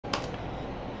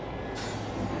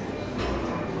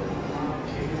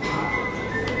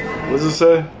What's it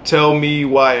say? Tell me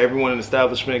why everyone in the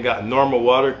establishment got normal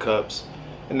water cups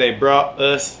and they brought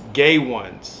us gay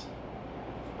ones.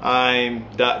 I'm ...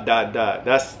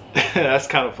 That's that's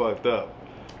kind of fucked up.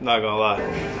 I'm not gonna lie.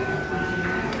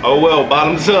 Oh well,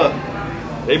 bottoms up.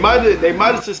 They might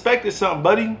have suspected something,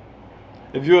 buddy.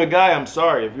 If you're a guy, I'm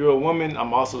sorry. If you're a woman,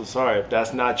 I'm also sorry. If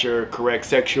that's not your correct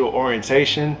sexual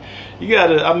orientation, you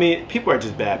gotta, I mean, people are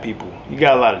just bad people. You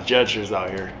got a lot of judgers out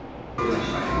here.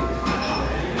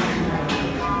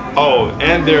 Oh,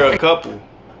 and they're a couple.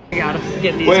 I gotta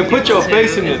get these. Wait, put your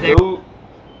face in it, dude. Hold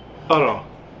on.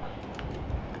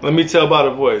 Let me tell by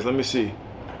the voice. Let me see.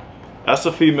 That's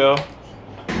a female.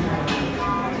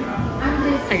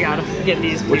 I gotta get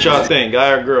these. What y'all think,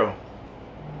 guy or girl?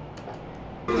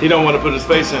 He don't want to put his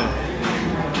face in.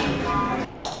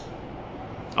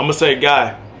 I'm gonna say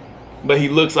guy, but he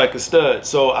looks like a stud,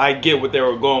 so I get what they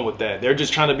were going with that. They're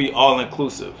just trying to be all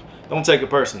inclusive. Don't take it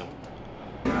personal.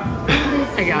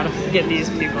 I gotta get these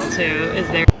people too. Is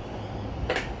there?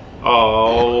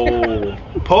 Oh,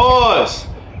 pause.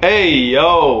 Hey,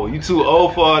 yo, you too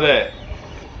old for all that.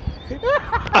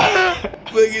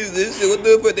 Fuck is this shit? What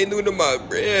the fuck they doing to my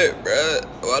bread, bruh?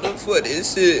 Why the fuck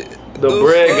this shit? The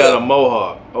bread got a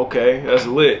mohawk. Okay, that's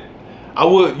lit. I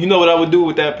would, you know what I would do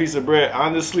with that piece of bread?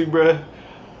 Honestly, bruh,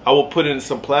 I would put it in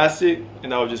some plastic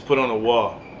and I would just put it on the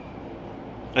wall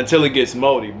until it gets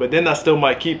moldy. But then I still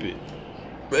might keep it.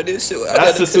 Bro, this shit,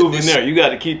 that's a souvenir. You got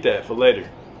to keep that for later.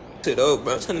 Shit up,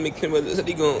 bro. I'm trying to make him. Said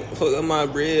he gonna fuck up my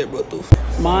bread, bro. The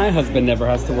fuck? My husband never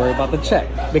has to worry about the check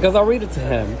because I'll read it to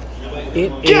him.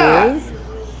 It is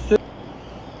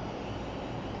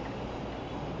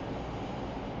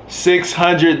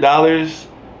 $600.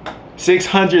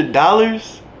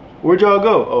 $600? Where'd y'all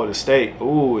go? Oh, the state.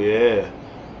 Oh yeah,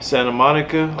 Santa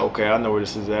Monica. Okay, I know where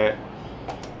this is at.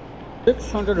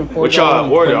 $640. What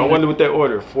y'all order? I wonder what they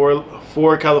order.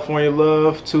 Four California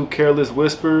Love, 2 Careless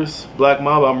Whispers, Black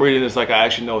Mamba. I'm reading this like I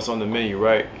actually know it's on the menu,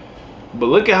 right? But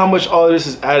look at how much all of this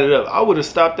is added up. I would have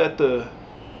stopped at the.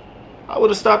 I would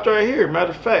have stopped right here.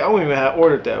 Matter of fact, I wouldn't even have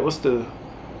ordered that. What's the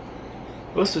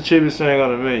cheapest thing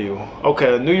on the menu?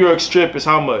 Okay, a New York strip is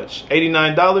how much?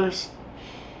 $89?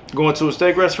 Going to a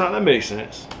steak restaurant? That makes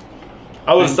sense.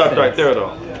 I would have stopped right there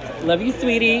though. Love you,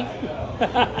 sweetie.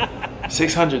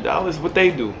 $600? What they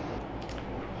do?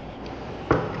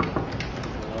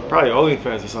 Probably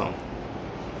OnlyFans or something.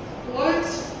 What?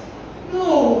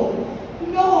 No.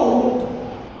 No.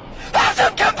 Have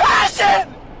some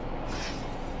compassion!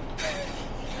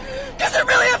 Because it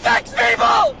really affects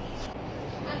people!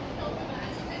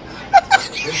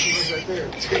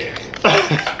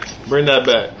 Bring that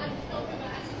back.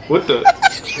 What the?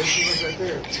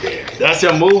 That's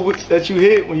your move that you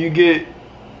hit when you get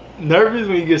nervous,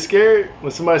 when you get scared,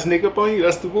 when somebody sneak up on you?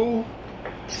 That's the move?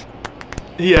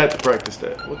 He had to practice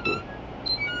that. What the?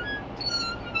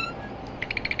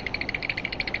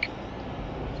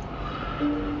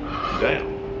 Damn.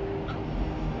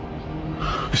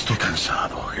 Estoy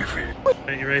cansado, jefe.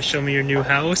 Are you ready to show me your new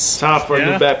house? Time for a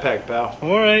new backpack, pal.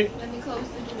 Alright. Let me close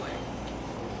the door.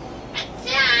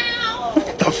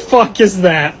 What the fuck is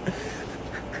that?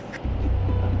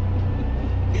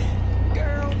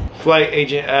 Flight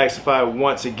agent asks if I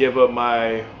want to give up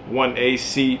my 1A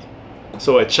seat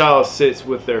so a child sits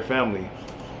with their family.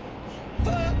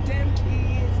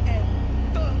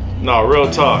 No, real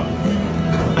talk.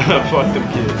 Fuck them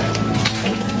kids.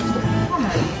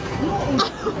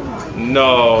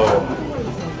 No.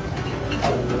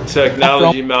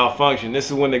 Technology malfunction. This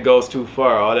is when it goes too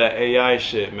far. All that AI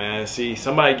shit, man. See,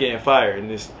 somebody getting fired, and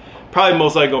this probably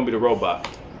most likely gonna be the robot.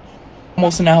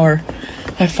 Almost an hour.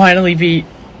 I finally beat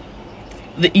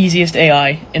the easiest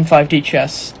AI in 5D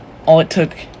chess. All it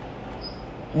took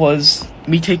was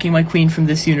me taking my queen from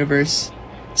this universe,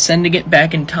 sending it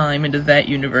back in time into that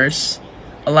universe,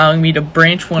 allowing me to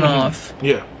branch one off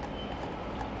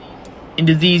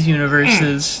into these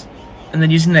universes, and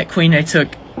then using that queen I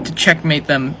took to checkmate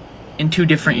them in 2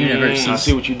 different universes. I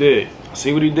see what you did. I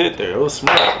see what he did there. It was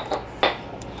smart.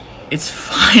 It's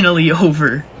finally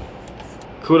over.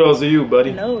 Kudos to you,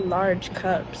 buddy. No large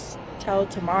cups. Till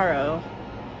tomorrow.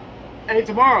 Hey,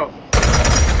 tomorrow.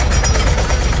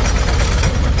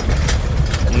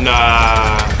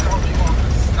 Nah.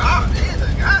 Stop, nigga.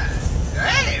 God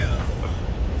damn.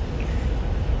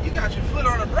 You got your foot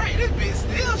on the brake. This bitch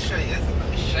still shake. It's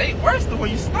shake worse than when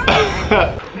you stop.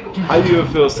 How do you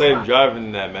feel safe driving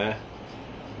in that, man?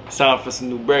 It's time for some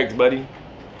new brakes, buddy.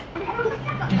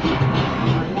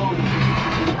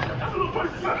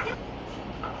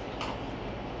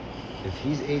 If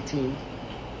he's 18,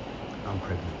 I'm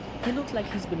pregnant. He looks like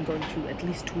he's been going through at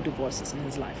least 2 divorces in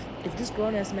his life. If this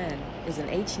grown-ass man is an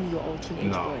 18-year-old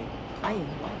teenage boy, I am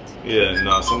what? Yeah,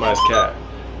 no, somebody's cat.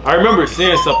 I remember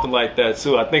seeing something like that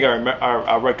too. I think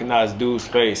I recognized dude's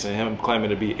face and him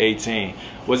claiming to be 18.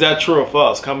 Was that true or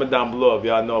false? Comment down below if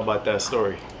y'all know about that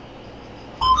story.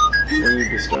 When you've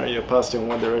been starting your posture in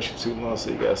one direction too long,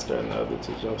 so you gotta start in the other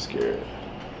to jump scared.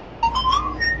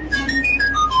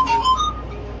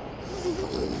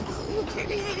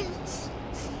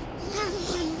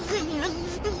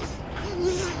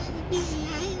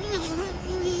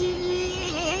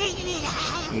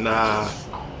 Nah.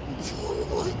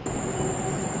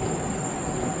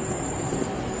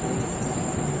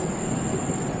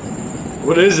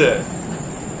 What is it?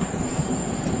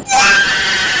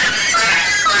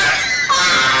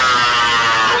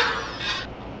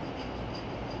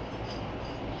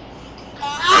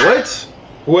 What?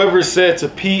 Whoever said to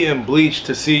pee and bleach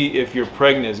to see if you're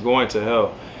pregnant is going to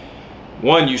hell.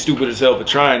 One, you stupid as hell for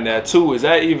trying that. Two, is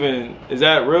that real?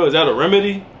 Is that a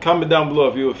remedy? Comment down below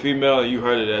if you're a female and you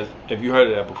heard of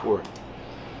that before.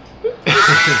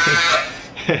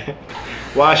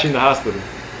 Why is she in the hospital?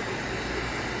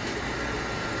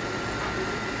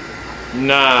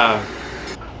 Nah.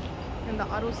 In the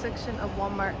auto section of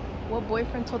Walmart, what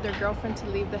boyfriend told their girlfriend to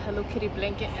leave the Hello Kitty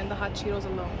blanket and the hot Cheetos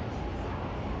alone?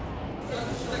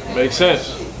 Makes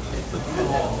sense.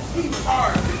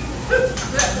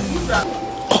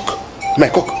 My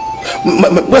cock.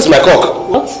 Where's my cock?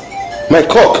 What? My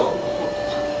cock.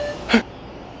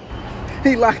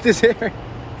 He locked his hair.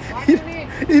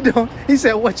 He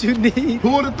said, "What you need?"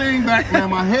 Pull the thing back, man.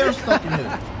 My hair's stuck in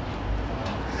here.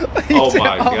 Oh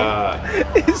my God.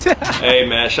 Hey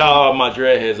man, shout out all my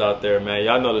dreadheads out there, man.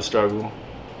 Y'all know the struggle.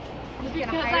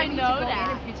 Because I know that.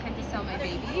 And pretend to sell my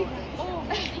baby.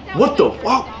 What the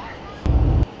fuck?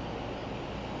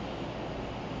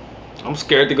 I'm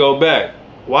scared to go back.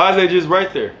 Why is they just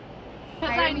right there?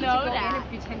 Because I know that. And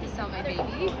pretend to sell my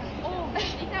baby.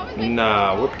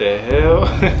 Nah, what the hell?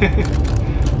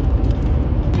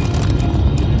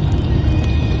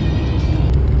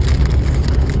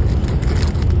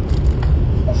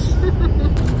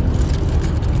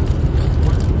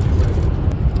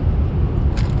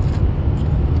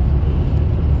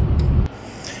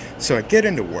 So I get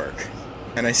into work,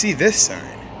 and I see this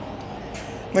sign.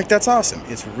 Like, that's awesome.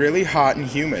 It's really hot and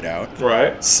humid out.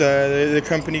 Right. So the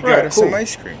company got us some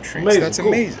ice cream treats. Amazing, That's cool.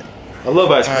 amazing. I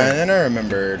love ice cream. And then I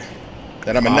remembered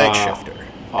that I'm a night shifter.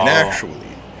 And actually,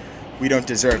 we don't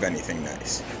deserve anything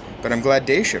nice. But I'm glad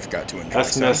day shift got to enjoy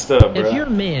That's some. messed up, bro. If you're a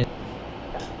man.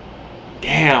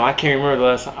 Damn, I can't remember the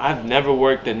last time. I've never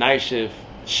worked a night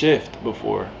shift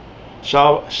before.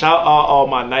 Shout out all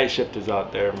my night shifters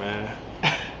out there, man.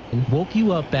 Woke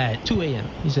you up at 2 a.m.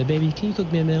 He said, "Baby, can you cook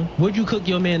me a meal? Would you cook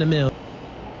your man a meal?"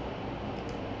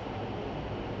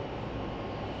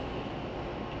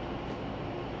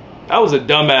 That was a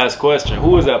dumbass question.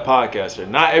 Who is that podcaster?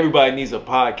 Not everybody needs a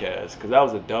podcast, because that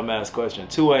was a dumbass question.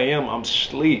 2 a.m. I'm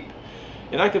asleep,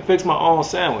 and I can fix my own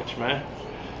sandwich, man.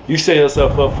 You set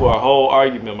yourself up for a whole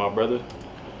argument, my brother.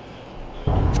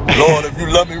 Lord, if you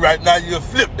love me right now, you'll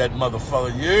flip that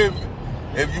motherfucker, you hear me?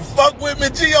 If you fuck with me,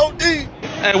 G.O.D.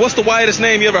 Hey, what's the widest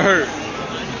name you ever heard?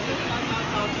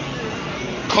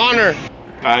 Connor.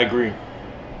 I agree.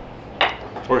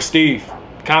 Or Steve.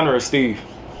 Connor or Steve.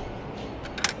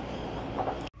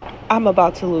 I'm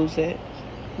about to lose it.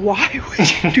 Why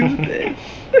would you do this?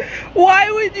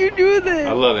 Why would you do this?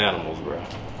 I love animals, bro.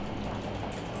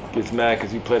 Gets mad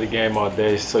because you play the game all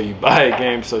day, so you buy a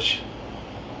game so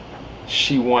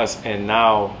she wants, and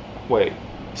now, wait.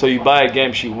 So you buy a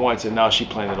game she wants, and now she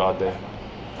playing it all day.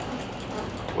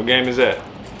 What game is that?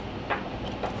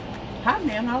 Hi,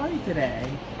 ma'am. How are you today?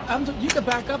 You can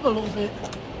back up a little bit.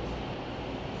 What's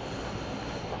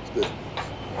good,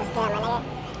 my nigga?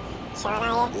 Chillin'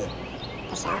 out here? Yeah.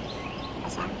 For sure. For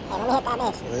sure. Hey, let me hit that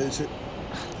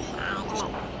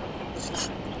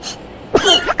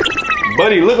bitch.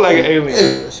 Buddy, look like an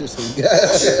alien. That's just some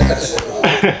gas.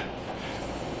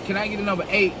 Can I get a number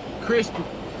 8? Crispy.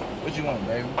 What you want,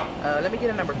 baby? Let me get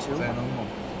a number 2.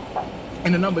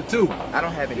 And the number 2. I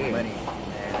don't have any money.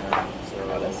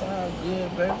 So that's all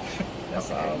good, baby.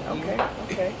 That's all good.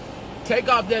 Okay. Take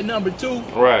off that number 2.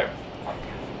 Right.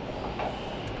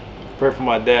 Pray for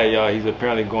my dad, y'all. He's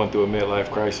apparently going through a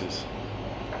midlife crisis.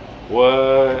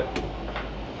 What?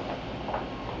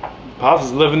 Pops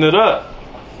is living it up.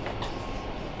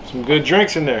 Some good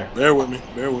drinks in there. Bear with me.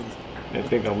 Bear with me. They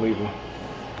think I'm leaving.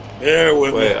 Bear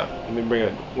with me. Let me bring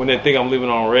it. When they think I'm leaving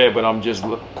on red, but I'm just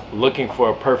looking for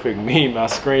a perfect meme, I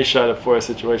screenshot it for a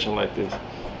situation like this.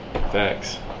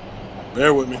 Facts.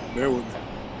 Bear with me. Bear with me.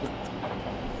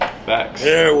 Facts.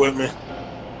 Bear with me.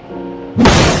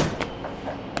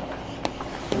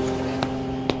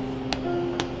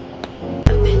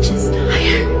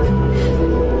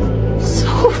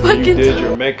 when you did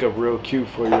your makeup real cute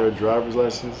for your driver's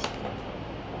license.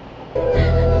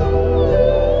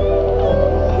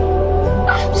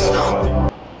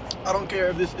 I don't care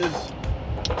if this is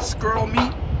squirrel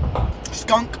meat,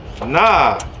 skunk.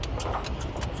 Nah.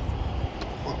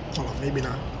 Oh, hold on, maybe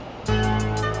not.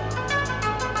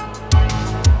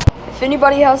 If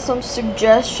anybody has some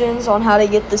suggestions on how to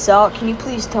get this out, can you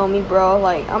please tell me, bro?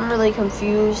 Like, I'm really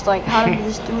confused. Like, how did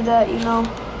this do that, you know?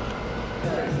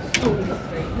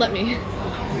 Let me.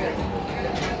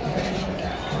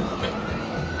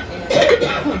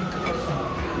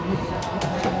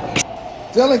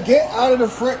 Dylan, get out of the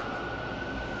front.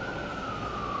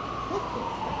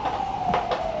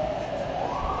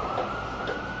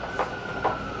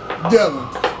 Dylan.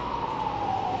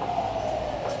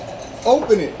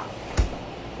 Open it.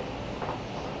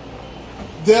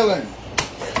 Dylan.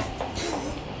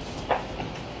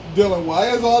 Dylan, why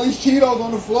is all these Cheetos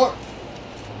on the floor?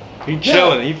 He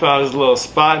chilling. He found his little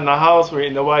spot in the house where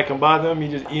ain't nobody can buy them. He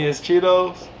just eating his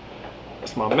Cheetos.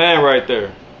 That's my man right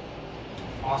there.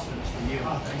 Awesome, it's for you.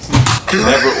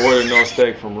 Never order no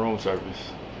steak from room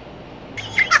service.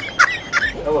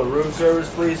 Hello, room service,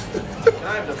 please. Can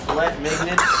I have the flat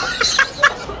magnet?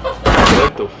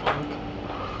 What the fuck?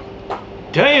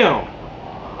 Damn!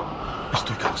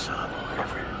 Estoy cansado,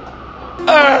 jefe.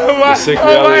 The sick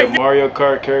reality of Mario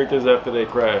Kart characters after they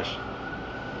crash.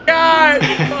 God!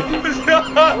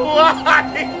 Why?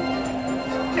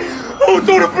 Who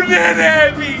threw the banana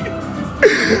at me?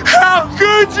 How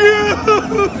could you?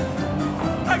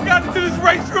 I got to do this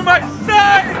race for my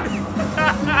son!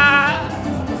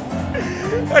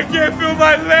 I can't feel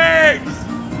my legs!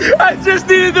 I just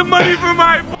needed the money for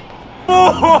my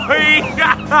boy!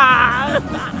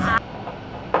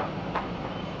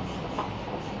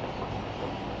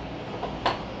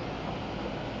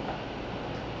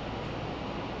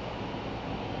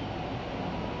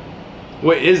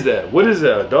 What is that? What is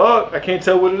that? A dog? I can't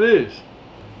tell what it is.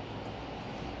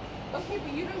 Okay,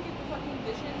 but you don't get the fucking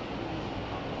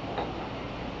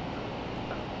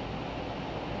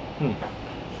vision.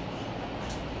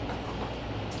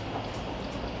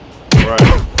 Right.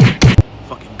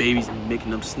 Fucking babies and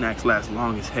making them snacks last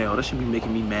long as hell. That should be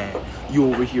making me mad. You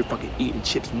over here fucking eating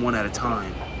chips one at a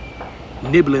time.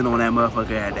 Nibbling on that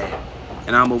motherfucker at that.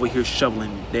 And I'm over here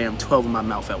shoveling damn 12 in my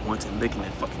mouth at once and licking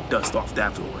that fucking dust off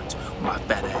afterwards with my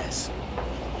fat ass.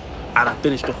 I done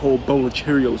finished the whole bowl of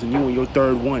Cheerios and you on your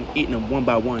third one, eating them one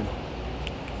by one.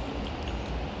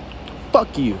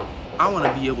 Fuck you. I want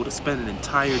to be able to spend an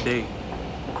entire day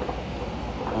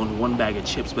on one bag of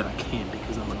chips, but I can't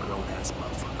because I'm a grown-ass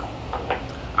motherfucker.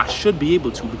 I should be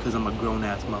able to because I'm a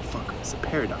grown-ass motherfucker. It's a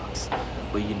paradox.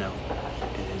 But you know,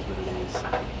 it is what it is.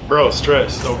 Bro,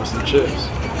 stressed over some chips.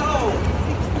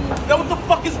 Yo, what the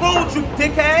fuck is wrong with you,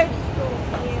 dickhead?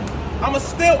 I'ma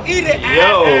still eat it,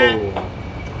 Yo.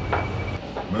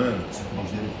 Mano, essa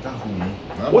frigideira aqui tá ruim.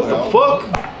 Na What the moral. fuck?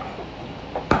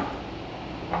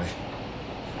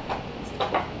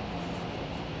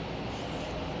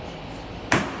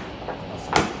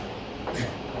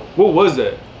 What was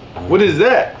that? What is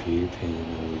that? Peter Pan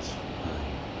always fine.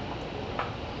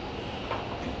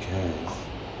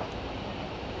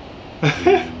 Because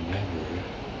he never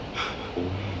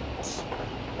wins.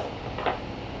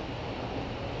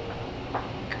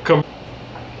 Come.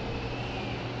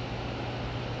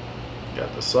 Got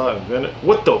the salt and vinegar.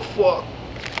 What the fuck?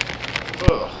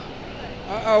 Ugh.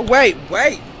 Wait.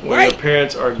 When your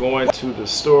parents are going to the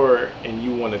store and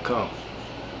you want to come.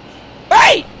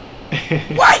 Wait!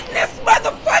 Wait, this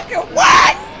motherfucker,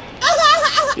 what?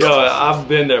 Yo, I've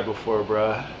been there before,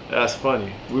 bruh. That's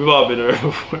funny. We've all been there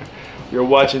before. You're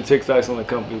watching TikToks on the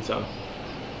company time.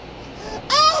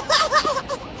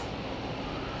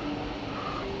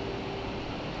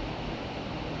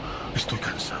 Estoy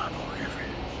cansado, jefe.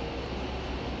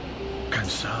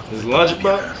 Cansado. His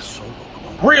lunchbox?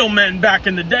 Real men back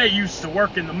in the day used to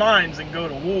work in the mines and go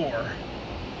to war.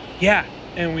 Yeah,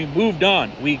 and we moved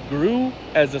on. We grew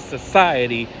as a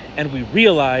society and we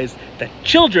realized that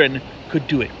children could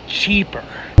do it cheaper.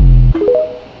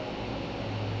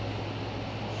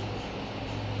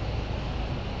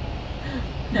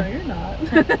 No, you're not.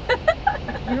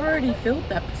 You already filled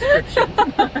that prescription.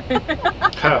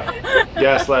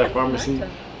 Gaslight Pharmacy,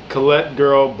 Collect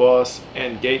Girl, Boss,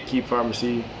 and Gatekeep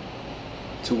Pharmacy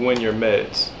to win your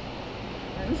meds.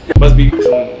 Must be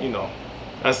some, you know,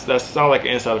 that sounds like an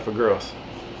insider for girls.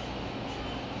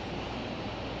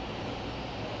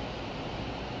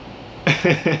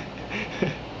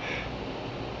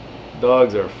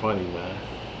 Dogs are funny, man.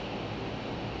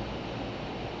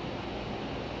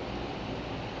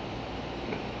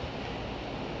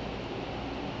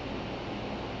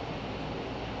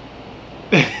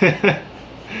 Back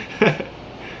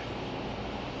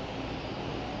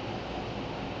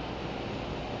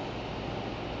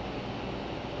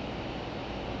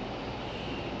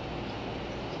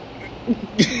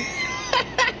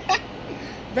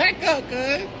up,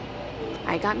 cuz.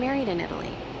 I got married in Italy.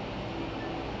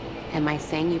 Am I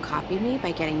saying you copied me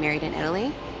by getting married in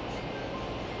Italy?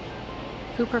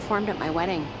 Who performed at my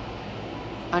wedding?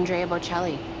 Andrea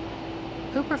Bocelli.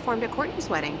 Who performed at Courtney's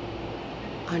wedding?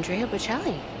 Andrea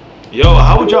Bocelli. Yo,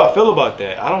 how would y'all feel about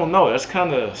that? I don't know. That's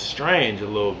kind of strange a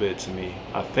little bit to me,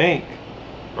 I think.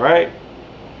 Right?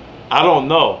 I don't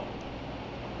know.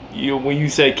 When you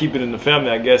say keep it in the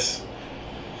family, I guess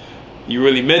you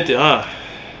really meant it, huh?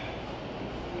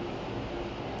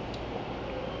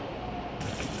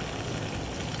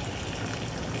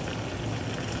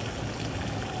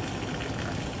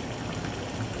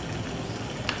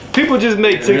 People just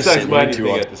make TikToks about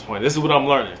anything at this point. This is what I'm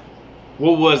learning.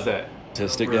 What was that?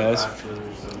 Statistic, guys.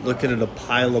 Looking at a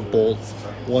pile of bolts,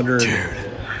 wondering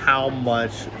how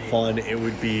much fun it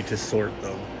would be to sort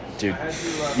them. Dude,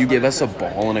 you give us a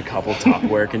ball and a couple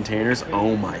Tupperware containers,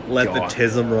 oh my god. Let the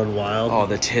TISM run wild. Oh,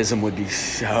 the TISM would be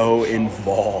so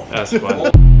involved. That's funny.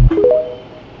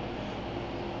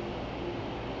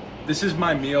 This is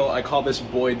my meal. I call this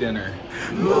boy dinner.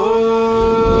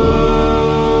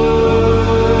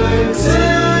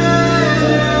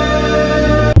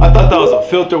 I thought that was a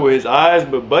filter with his eyes,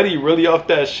 but Buddy really off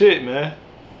that shit, man.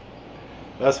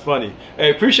 That's funny. Hey,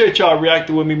 appreciate y'all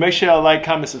reacting with me. Make sure y'all like,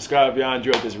 comment, subscribe if y'all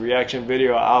enjoyed this reaction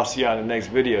video. I'll see y'all in the next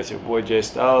video. It's your boy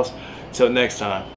Jstylez. Till next time.